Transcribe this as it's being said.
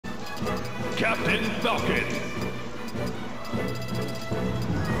Captain Falcon.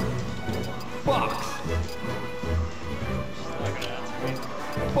 Fox.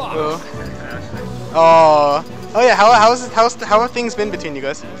 Fox. Oh yeah. How have things been between you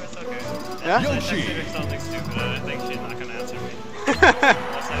guys? It's okay. Yeah? Yoshi. I texted her something stupid and I think she's not gonna answer me.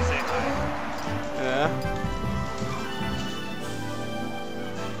 Unless I say hi. Yeah.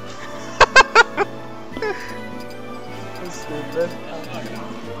 That's stupid.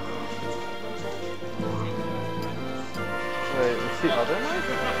 Wait, what's the other mic?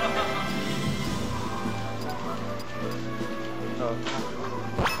 Oh.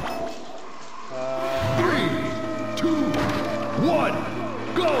 3, 2, 1,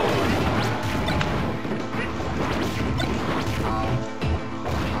 go!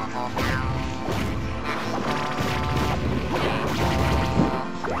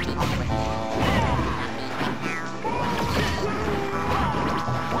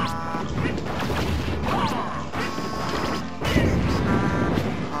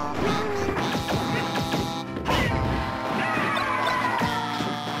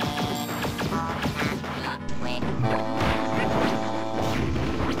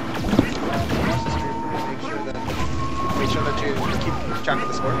 Make sure that you keep track of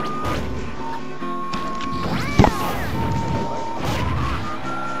the score.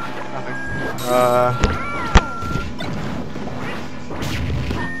 Nothing.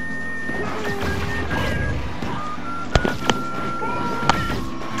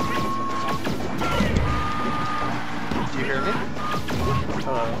 Do you hear me?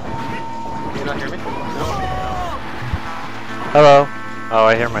 Hello. Do you not hear me? No. Hello. Oh,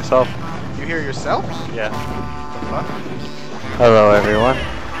 I hear myself. You hear yourself? Yeah. What? Hello, everyone.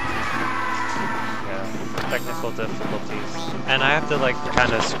 Yeah. Technical difficulties. And I have to, like,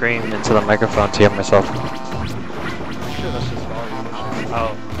 kind of scream into the microphone to hear myself. Sure, that's just volume.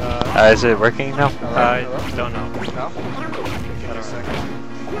 Oh. Is it working now? I don't know. No? Give me a second.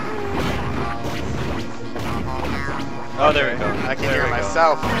 Oh, there we go. I can There hear we go.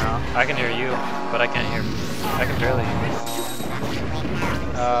 myself now. I can hear you, but I can't hear. I can barely hear you.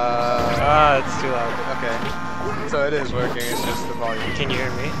 It's too loud. Okay. So it is working, it's just the volume. Can you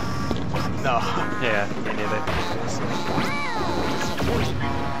hear me? No. Yeah, me neither.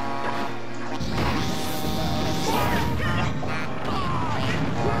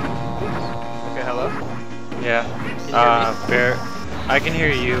 Okay, hello? Yeah. Can you hear I can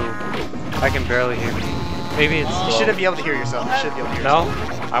hear you. I can barely hear you. Maybe it's You shouldn't be able to hear yourself. You should be able to hear No?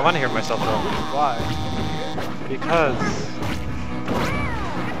 yourself. I want to hear myself though. Why? Because...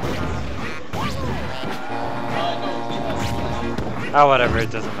 Oh, whatever, it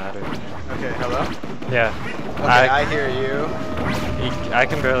doesn't matter. Okay, hello? Yeah. Okay, I hear you. I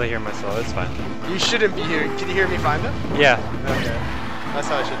can barely hear myself, it's fine. You shouldn't be hearing. Can you hear me fine though? Yeah. Okay. That's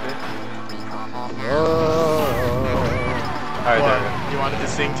how it should be. Alright, What? there You wanted to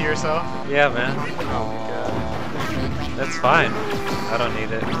sing to yourself? we go. Yeah, man. Oh my god. That's fine. I don't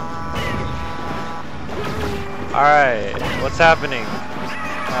need it. Alright, what's happening?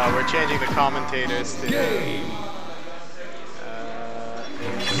 We're changing the commentators to...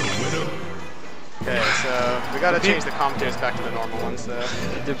 Okay, so we gotta change the commentators back to the normal ones, so...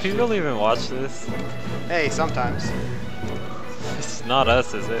 Do people even watch this? Hey, sometimes. It's not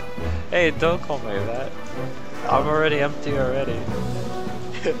us, is it? Hey, don't call me that. I'm already empty already.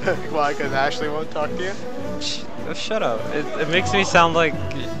 Why, because Ashley won't talk to you? Shut up. It makes me sound like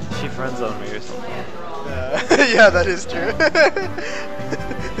she friends on me or something. Yeah, that is true.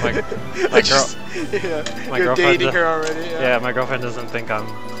 My You're girlfriend dating her already. Yeah, my girlfriend doesn't think I'm...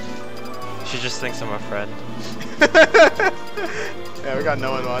 She just thinks I'm a friend. Yeah, we got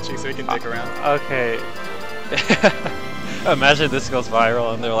no one watching, so we can dick around. Okay. Imagine this goes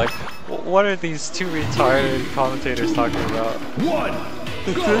viral and they're like, what are these two retarded commentators talking about? 1,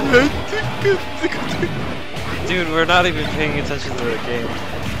 go! Dude, we're not even paying attention to the game.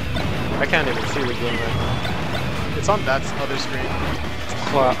 I can't even see the game right now. It's on that other screen.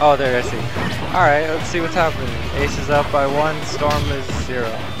 Well, oh, there, I see. Alright, let's see what's happening. Ace is up by 1, Storm is 0.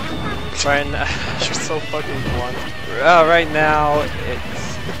 Right now... You're so fucking blunt. Right now, it's...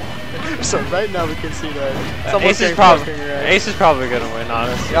 So right now we can see that Ace is probably gonna win,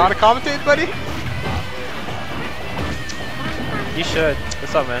 honestly. You wanna commentate, buddy? You should.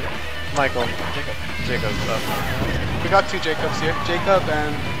 What's up, man? Michael. Jacob. What's up? We got two Jacobs here. Jacob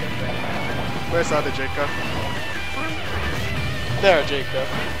and... Where's the other Jacob? There, Jacob.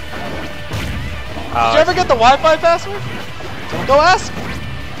 Did you ever get the Wi-Fi password? Go ask.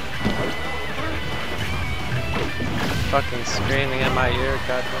 Fucking screaming in my ear,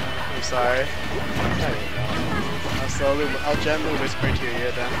 goddamn. I'm sorry. I'll gently whisper into your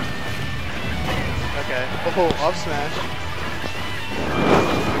ear then. Okay. Oh, up smash.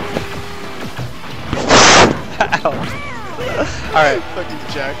 Alright. Fucking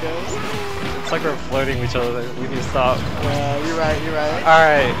jackass. It's like we're flirting with each other. We need to stop. Yeah, you're right, you're right.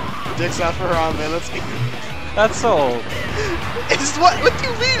 Alright. Dick's out for Harambe, let's go. That's so old. It's what do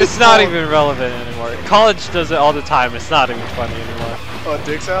you mean? It's not even relevant anymore. College does it all the time. It's not even funny anymore. Oh,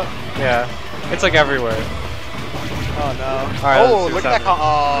 Dick's out? Yeah. It's like everywhere. Oh no. Alright, Oh, look at that combo.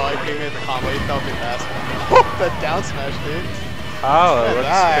 Oh, he made the combo. He fell too fast. That down smash, dude. Oh, it looks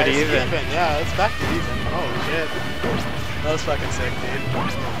Nice. pretty even. Yeah, it's back to even. Oh shit. That was fucking sick, dude.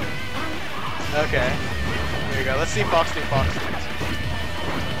 Okay. Here we go. Let's see Fox do Fox things.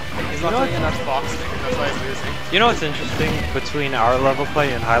 He's not doing enough Fox things. That's why he's losing. You know what's interesting between our level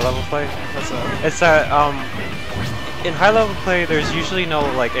play and high level play? What's up? It's that in high level play there's usually no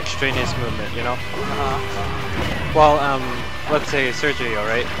like extraneous movement, you know? Well, let's say Sergio,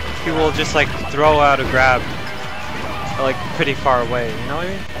 right? He will just like throw out a grab like pretty far away, you know what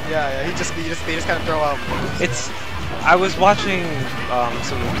I mean? Yeah, yeah. They just kind of throw out moves. It's I was watching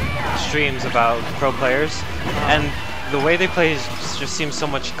some streams about pro players and the way they play just seems so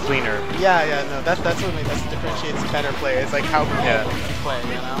much cleaner. Yeah, yeah, no, that's what differentiates better players, like how you play,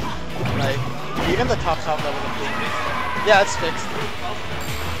 you know? Like, even the top level of the game. Yeah, it's fixed.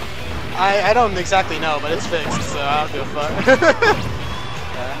 I don't exactly know, but it's fixed, so I don't give a fuck.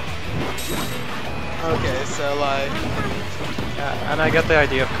 Yeah. Okay, so like... Yeah, and I get the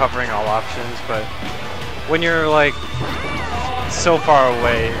idea of covering all options, but when you're like so far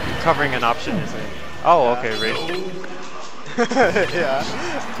away, covering an option isn't. Oh, okay, right. Yeah.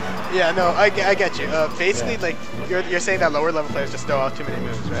 Yeah, no, I get you. Basically, like, you're saying that lower level players just throw out too many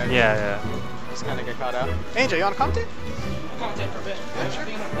moves, right? Yeah, yeah. Just kind of get caught out. Angel, you want to commentate? Commentate for a bit. Yeah, sure.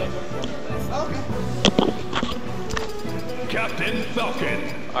 Oh, okay. Captain Falcon.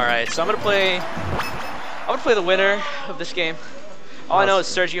 Alright, so I'm gonna play the winner of this game. All I know is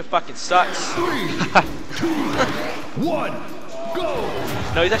Sergio fucking sucks. 3, 2, 1, go!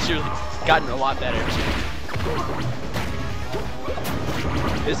 No, he's actually gotten a lot better.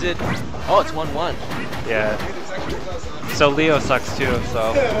 Is it? Oh, it's 1-1. Yeah. So Leo sucks too,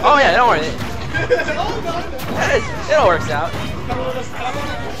 so. Oh yeah, don't worry. It all works out.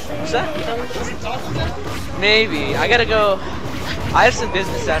 What's that? Maybe. I gotta go. I have some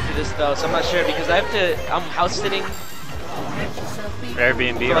business after this though, so I'm not sure because I'm house sitting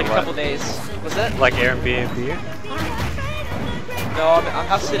Airbnb for like or a what? couple days. What's that? Like Airbnb? No, I'm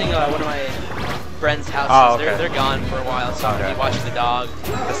house sitting one of my friends' houses. Oh, okay. They're gone for a while, so I'm gonna be watching the dog.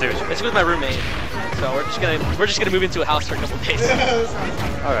 I see what you mean. It's with my roommate, so we're just gonna move into a house for a couple days.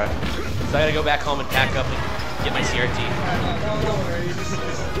 Okay. So I gotta go back home and pack up and get my CRT.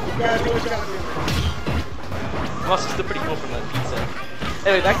 I'm also still pretty full from that pizza.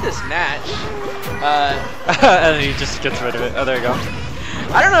 Anyway, back to this match. And then he just gets rid of it. Oh, there you go.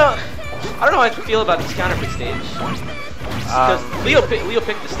 I don't know how I feel about this counterpick stage. Because Leo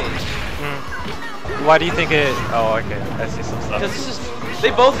picked the stage. Why do you think it? Oh, okay. I see some stuff. Because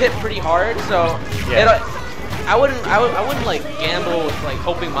they both hit pretty hard, so Yeah. I wouldn't like gamble with like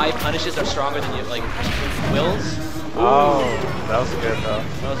hoping my punishes are stronger than you like Will's. Oh, that was good though.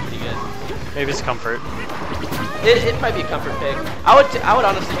 That was pretty good. Maybe it's comfort. It might be a comfort pick. I would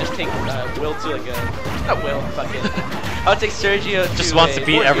honestly just take Will to like a not Will, fuck it. I would take Sergio. Just to wants a to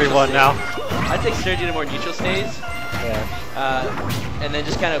beat more neutral everyone stage. now. I'd take Sergio to more neutral stage. Yeah. And then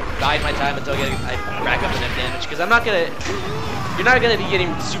just kind of bide my time until I rack up enough damage. Because you're not gonna be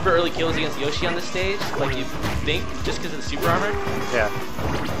getting super early kills against Yoshi on this stage, like you think, just because of the super armor. Yeah.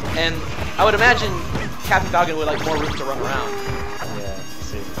 And I would imagine Captain Falcon would like more room to run around. Yeah.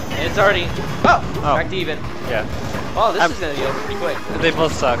 See. And it's already back to even. Yeah. Oh, this is gonna go pretty quick. They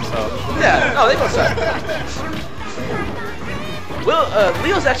both suck, so. Yeah. No, they both suck.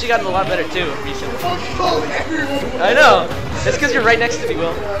 Leo's actually gotten a lot better too recently. I know. It's because you're right next to me,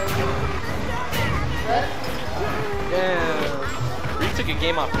 Will. Yeah. You took a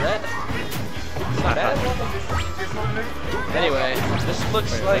game off red. It's not bad. Anyway, this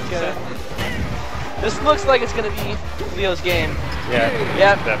looks like it's gonna be Leo's game. Yeah.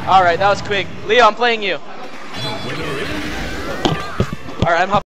 Yep. All right, that was quick. Leo, I'm playing you. All right, I'm hopping.